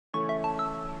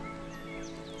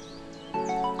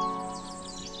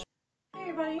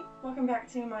Hi, welcome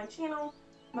back to my channel.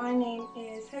 My name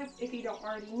is Hope. If you don't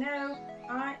already know,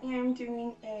 I am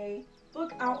doing a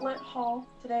book outlet haul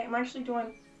today. I'm actually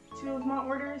doing 2 of my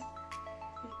orders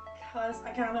because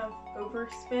I kind of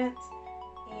overspent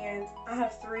and I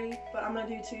have 3, but I'm going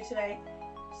to do 2 today.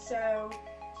 So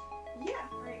yeah,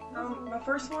 right. My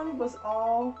first one was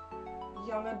all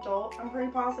young adult, I'm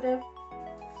pretty positive.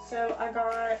 So I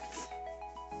got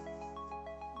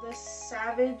the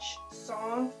Savage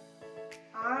Song.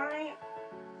 I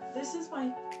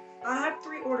have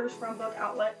 3 orders from Book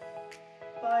Outlet,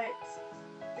 but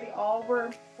they all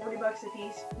were 40 bucks a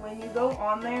piece. When you go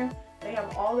on there, they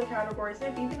have all the categories. They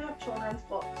even have children's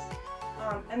books,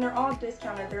 and they're all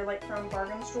discounted. They're like from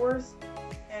bargain stores,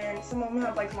 and some of them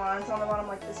have like lines on the bottom.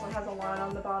 Like this one has a line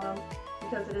on the bottom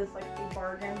because it is like a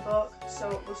bargain book,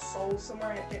 so it was sold somewhere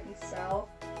and it didn't sell.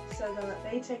 So then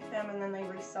they take them and then they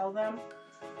resell them.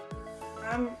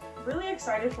 I'm really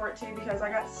excited for it too because I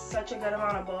got such a good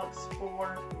amount of books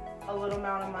for a little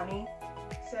amount of money.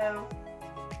 So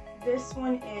this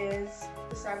one is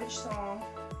the Savage Song.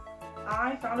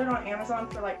 I found it on Amazon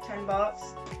for like 10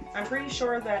 bucks. I'm pretty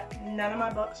sure that none of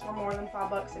my books were more than 5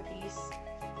 bucks a piece.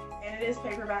 And it is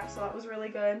paperback, so that was really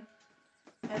good.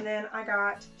 And then I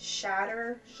got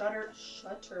Shutter. I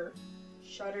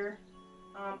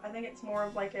think it's more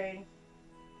of like a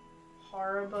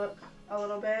horror book a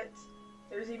little bit.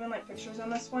 There's even like pictures on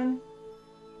this one.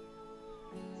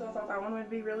 So I thought that one would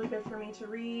be really good for me to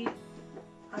read.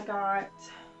 I got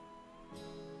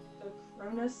the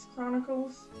Cronus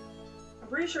Chronicles. I'm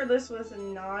pretty sure this was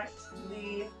not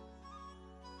the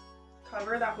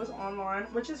cover that was online,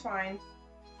 which is fine,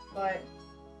 but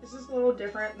this is a little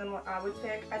different than what I would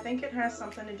pick. I think it has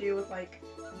something to do with like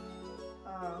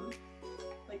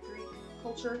Greek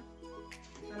culture.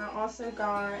 And I also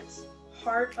got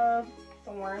Heart of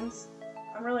Thorns.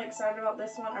 I'm really excited about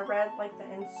this one. I read like the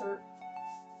insert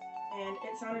and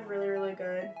it sounded really, really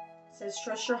good. It says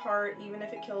trust your heart even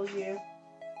if it kills you.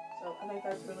 So I think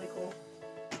that's really cool.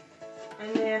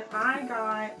 And then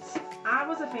I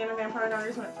was a fan of Vampire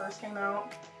Diaries when it first came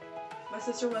out. My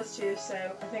sister was too, so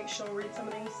I think she'll read some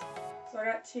of these. So I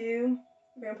got 2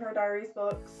 Vampire Diaries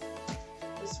books.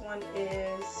 This one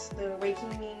is The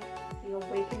Awakening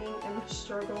and the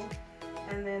Struggle.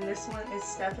 And then this one is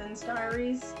Stefan's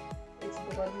Diaries. It's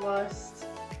Bloodlust.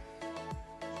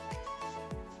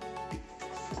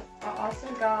 I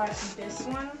also got this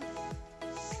one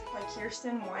by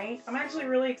Kirsten White. I'm actually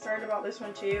really excited about this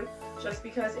one too, just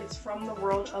because it's from the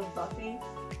world of Buffy.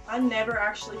 I never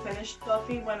actually finished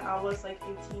Buffy when I was like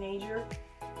a teenager,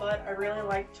 but I really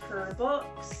liked her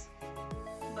books.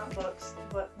 Not books,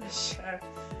 but the show.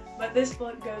 But this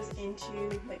book goes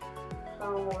into like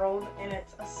her world, and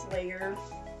it's a slayer,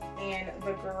 and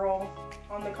the girl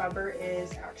on the cover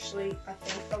is actually, I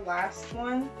think, the last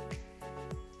one.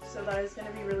 So that is going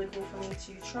to be really cool for me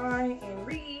to try and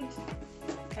read.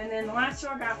 And then the last 2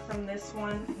 I got from this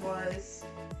one was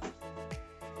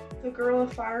The Girl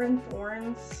of Fire and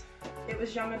Thorns. It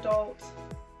was young adult,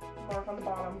 mark on the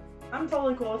bottom. I'm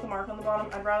totally cool with the mark on the bottom.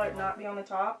 I'd rather it not be on the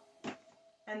top.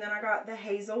 And then I got The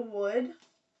Hazelwood.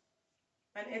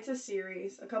 And it's a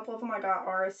series. A couple of them I got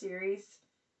are a series.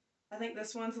 I think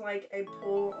this one's like a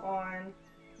pull on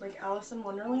like Alice in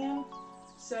Wonderland.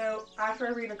 So after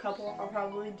I read a couple, I'll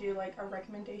probably do like a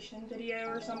recommendation video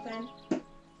or something.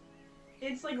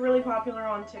 It's like really popular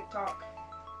on TikTok,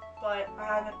 but I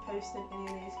haven't posted any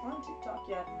of these on TikTok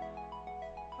yet.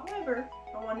 However,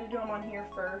 I wanted to do them on here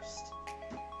first.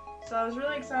 So I was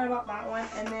really excited about that one.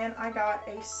 And then I got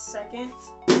a second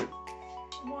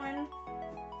one.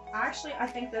 Actually, I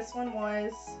think this one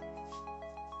was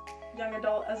young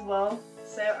adult as well.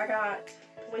 So I got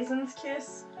Poison's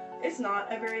Kiss. It's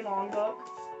not a very long book,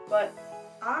 but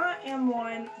I am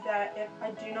one that if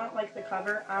I do not like the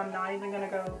cover, I'm not even gonna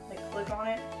go like click on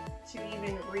it to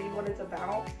even read what it's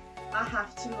about. I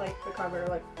have to like the cover,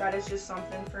 like that is just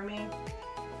something for me.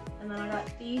 And then I got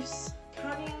Thief's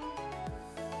Cunning.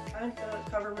 I think the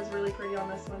cover was really pretty on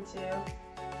this one too.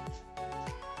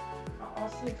 I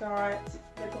also got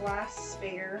The Glass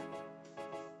Sphere.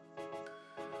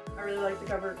 I really like the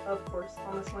cover, of course,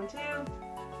 on this one too.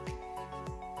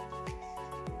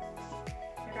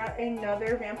 I got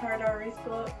another Vampire Diaries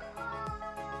book.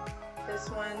 This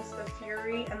one's The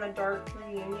Fury and the Dark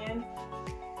Reunion.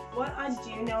 What I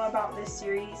do know about this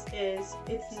series is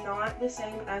it's not the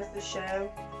same as the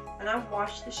show, and I've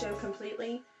watched the show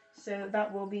completely, so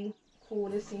that will be cool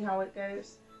to see how it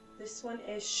goes. This one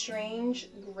is Strange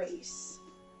Grace,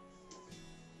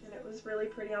 and it was really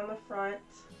pretty on the front.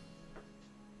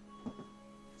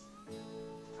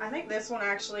 I think this one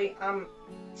actually I'm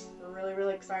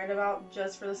really excited about,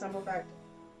 just for the simple fact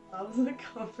Loves the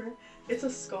cover. It's a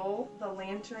skull, the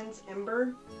Lantern's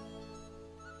Ember.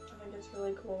 I think it's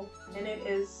really cool. And it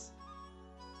is,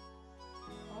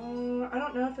 I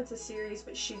don't know if it's a series,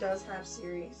 but she does have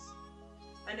series.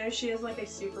 I know she is like a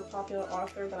super popular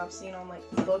author that I've seen on like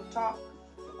Book Talk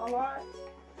a lot.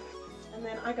 And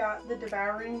then I got the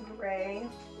Devouring Gray.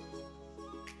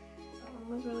 That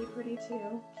one was really pretty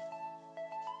too.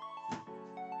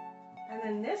 And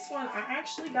then this one, I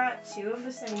actually got two of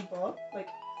the same book. Like,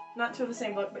 not two of the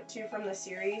same book, but two from the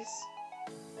series.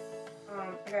 I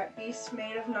got Beast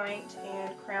Made of Night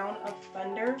and Crown of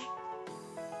Thunder.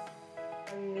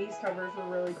 And these covers were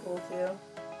really cool too.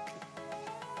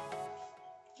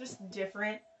 Just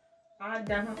different. I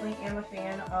definitely am a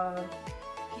fan of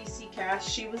PC Cash.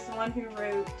 She was the one who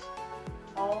wrote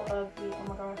all of the, oh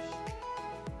my gosh,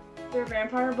 their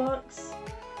vampire books.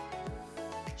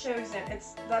 Chosen.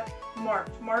 It's that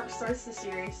Mark starts the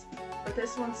series, but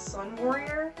this one's Sun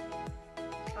Warrior.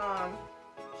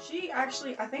 She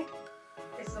actually, I think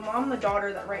it's the mom and the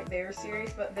daughter that write their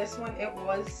series, but this one, it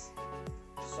was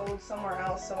sold somewhere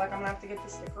else, so like I'm gonna have to get the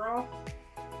sticker off,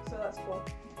 so that's cool.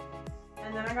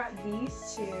 And then I got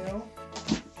these two.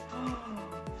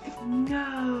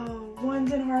 No,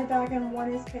 one's in hardback and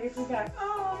one is paperback.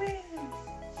 Oh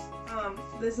man.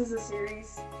 This is a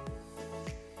series.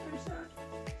 There's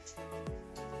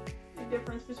the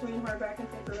difference between hardback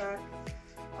and paperback.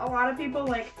 A lot of people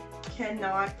like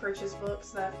cannot purchase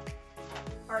books that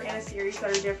are in a series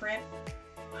that are different.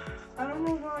 I don't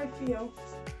know how I feel,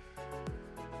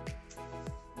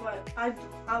 but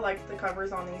I like the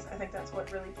covers on these. I think that's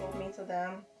what really pulled me to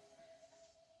them.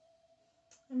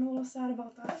 I'm a little sad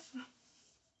about that.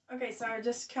 Okay, so I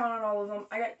just counted all of them.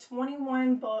 I got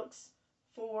 21 books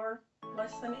for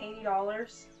less than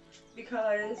 $80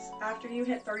 because after you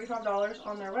hit $35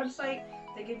 on their website,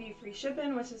 they give you free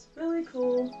shipping, which is really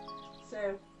cool.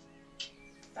 So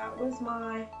that was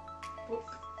my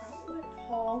book outlet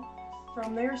haul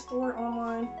from their store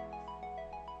online.